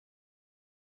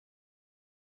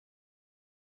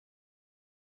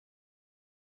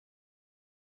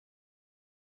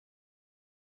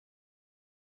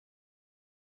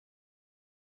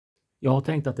Jag har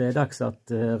tänkt att det är dags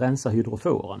att rensa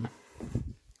hydroforen.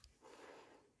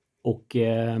 Och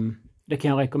det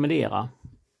kan jag rekommendera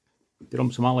till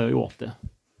de som aldrig har gjort det.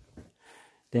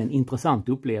 Det är en intressant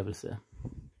upplevelse.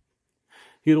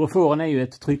 Hydroforen är ju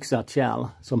ett trycksatt kärl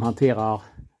som hanterar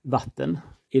vatten.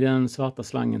 I den svarta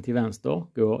slangen till vänster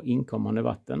går inkommande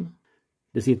vatten.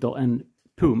 Det sitter en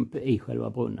pump i själva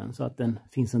brunnen så att den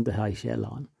finns inte här i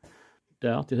källaren.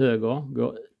 Där till höger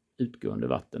går utgående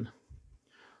vatten.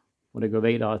 Och det går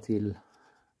vidare till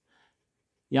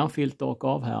järnfilter och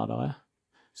avhärdare.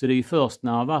 Så det är ju först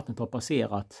när vattnet har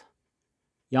passerat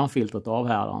järnfiltret och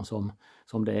avhärdaren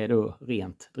som det är då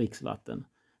rent dricksvatten.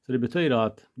 Så det betyder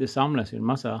att det samlas en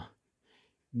massa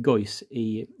gojs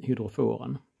i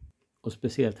hydroforen. Och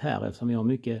speciellt här eftersom vi har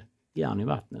mycket järn i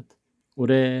vattnet. Och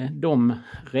det är de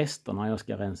resterna jag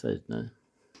ska rensa ut nu.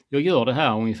 Jag gör det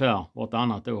här ungefär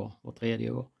vartannat år, vart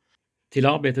tredje år. Till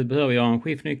arbetet behöver jag en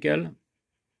skiftnyckel,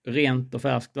 rent och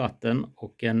färskt vatten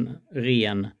och en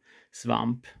ren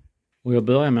svamp. Och jag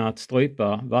börjar med att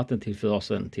strypa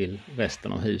vattentillförseln till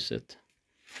resten av huset.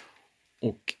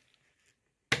 Och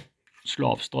slå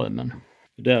av strömmen.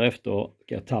 Därefter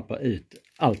ska jag tappa ut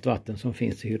allt vatten som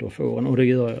finns i hydroforen och det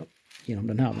gör jag genom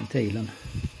den här ventilen.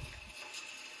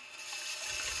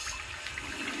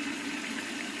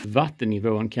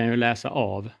 Vattennivån kan jag läsa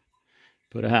av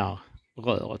på det här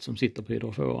röret som sitter på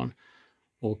hydroforen.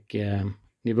 Och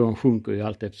nivån sjunker ju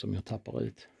allt eftersom jag tappar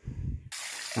ut.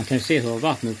 Man kan ju se hur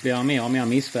vattnet blir mer och mer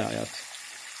missfärgat.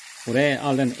 Och det är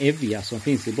all den evja som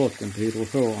finns i botten på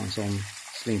hydroforen som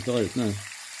slinker ut nu.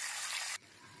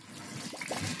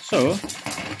 Så.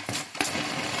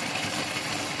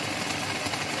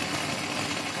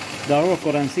 Där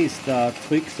åker den sista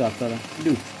trycksatta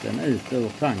luften ut ur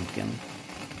tanken.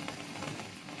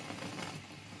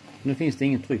 Nu finns det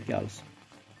ingen tryck alls.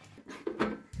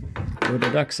 Då är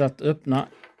det dags att öppna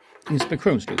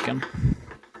inspektionsluckan.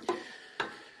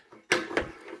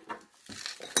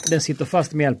 Den sitter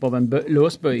fast med hjälp av en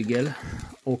låsböjgel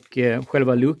och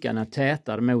själva luckan är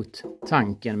tätad mot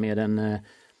tanken med en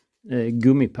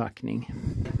gummipackning.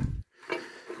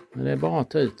 Men det är bara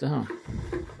att ta ut det här.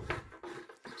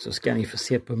 Så ska ni få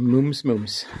se på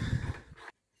mums.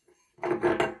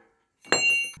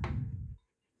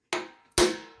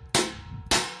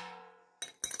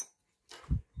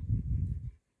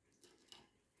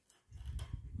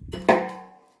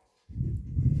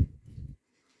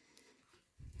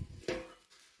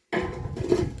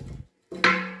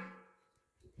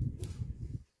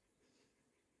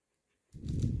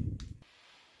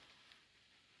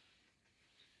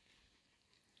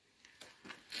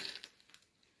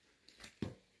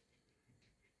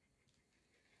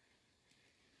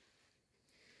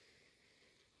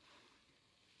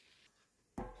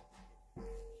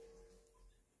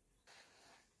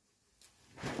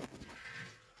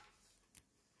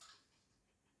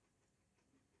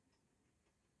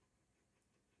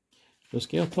 Då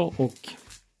ska jag ta och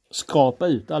skrapa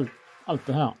ut allt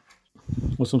det här.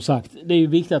 Och som sagt, det är ju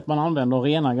viktigt att man använder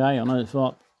rena grejer nu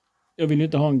för jag vill ju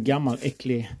inte ha en gammal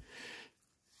äcklig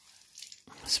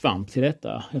svamp till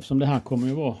detta. Eftersom det här kommer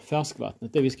ju vara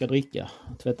färskvattnet, det vi ska dricka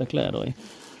och tvätta kläder i.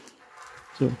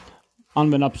 Så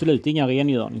använd absolut inga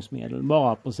rengöringsmedel,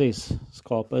 bara precis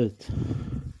skrapa ut.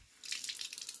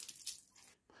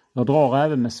 Jag drar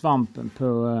även med svampen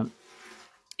på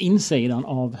insidan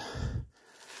av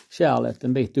kärlet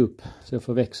en bit upp så jag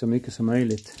får växa så mycket som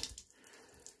möjligt.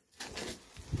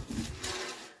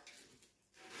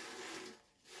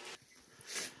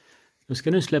 Jag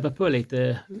ska nu släppa på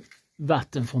lite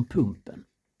vatten från pumpen.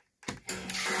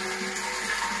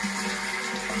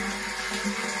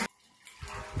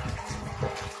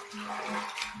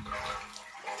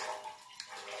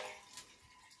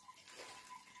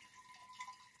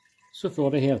 Så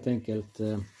får det helt enkelt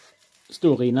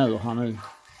stå och rinna ur här nu.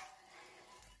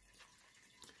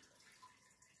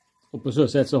 Och på så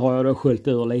sätt så har jag då sköljt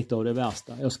ur lite av det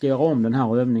värsta. Jag ska göra om den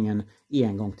här övningen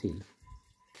en gång till.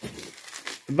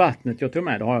 Vattnet jag tog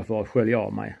med det har jag för att skölja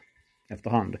av mig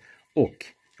efterhand. Och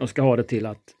jag ska ha det till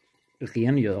att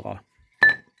rengöra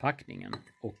packningen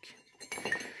och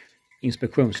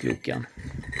inspektionsluckan.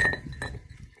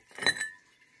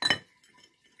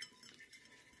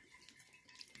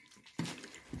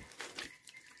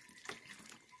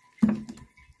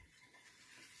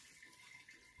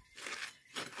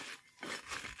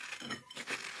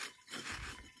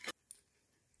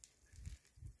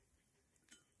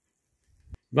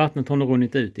 Vattnet har nu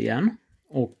runnit ut igen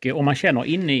och om man känner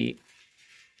inne i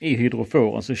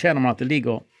hydroforen så känner man att det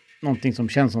ligger någonting som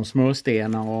känns som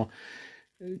småstenar och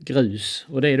grus.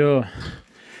 Och det är då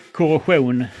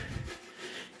korrosion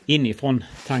inifrån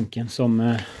tanken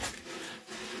som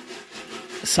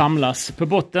samlas på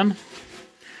botten.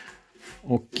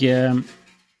 Och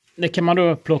det kan man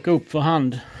då plocka upp för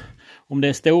hand om det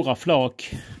är stora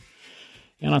flak.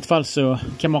 I annat fall så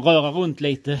kan man röra runt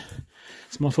lite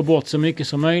så man får bort så mycket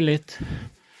som möjligt.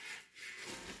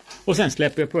 Och sen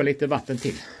släpper jag på lite vatten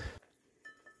till.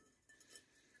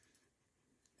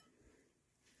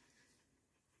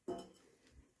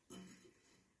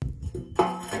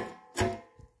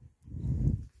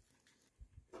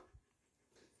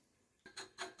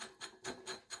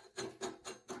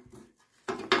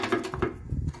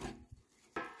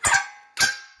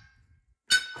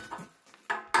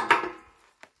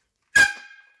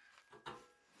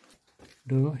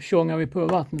 Då tjongar vi på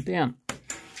vattnet igen.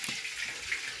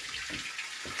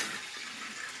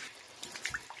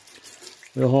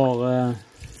 Jag har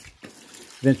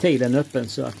ventilen öppen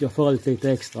så att jag får ut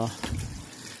lite extra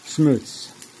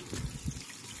smuts.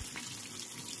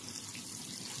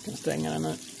 Jag kan stänga den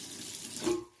nu.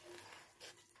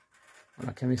 Och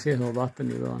där kan vi se hur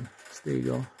vattennivån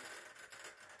stiger.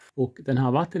 Och den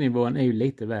här vattennivån är ju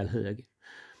lite väl hög.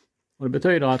 Och det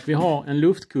betyder att vi har en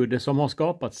luftkudde som har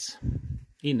skapats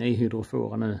inne i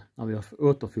hydroforen nu när vi har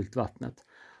återfyllt vattnet.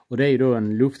 Och det är ju då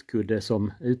en luftkudde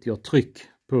som utgör tryck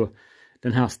på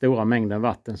den här stora mängden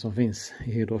vatten som finns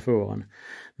i hydroforen.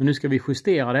 Men nu ska vi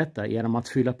justera detta genom att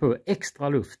fylla på extra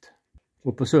luft.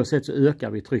 Och på så sätt så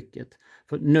ökar vi trycket.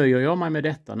 För nöjer jag mig med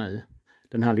detta nu,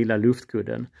 den här lilla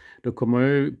luftkudden, då kommer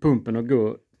ju pumpen att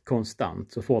gå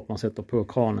konstant så fort man sätter på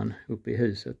kranen uppe i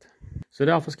huset. Så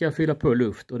därför ska jag fylla på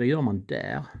luft och det gör man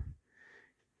där.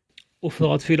 Och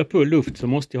för att fylla på luft så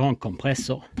måste jag ha en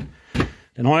kompressor.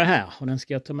 Den har jag här och den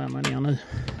ska jag ta med mig ner nu.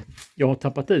 Jag har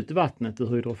tappat ut vattnet ur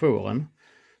hydroforen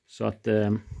så att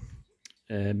det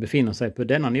befinner sig på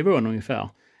denna nivån ungefär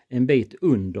en bit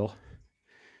under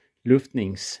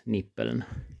luftningsnippeln.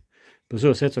 På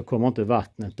så sätt så kommer inte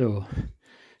vattnet då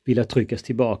vilja tryckas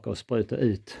tillbaka och spruta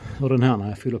ut ur den här när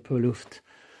jag fyller på luft.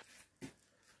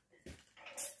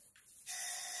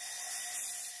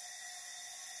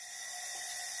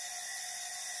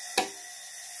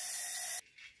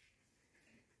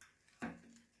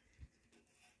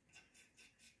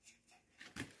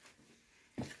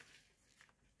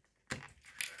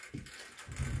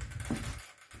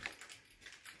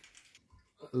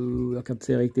 Jag kan inte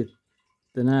se riktigt.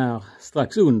 Den är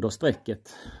strax under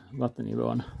strecket,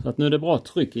 vattennivån. Så att nu är det bra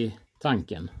tryck i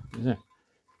tanken.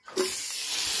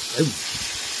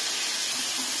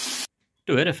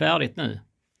 Då är det färdigt nu.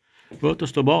 Det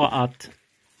återstår bara att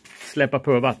släppa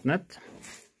på vattnet.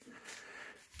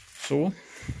 Så.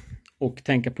 Och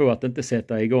tänka på att inte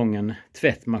sätta igång en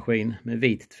tvättmaskin med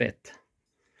vit tvätt.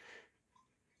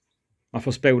 Man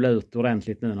får spola ut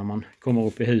ordentligt nu när man kommer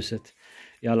upp i huset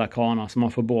i alla kranar så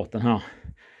man får bort den här,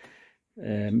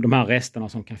 de här resterna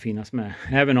som kan finnas med.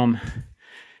 Även om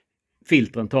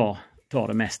filtren tar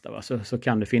det mesta, va? Så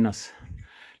kan det finnas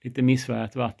lite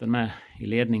missfärgat vatten med i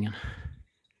ledningen.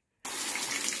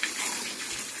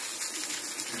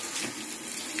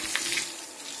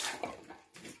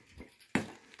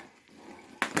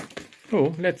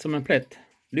 Lätt som en plätt.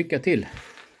 Lycka till!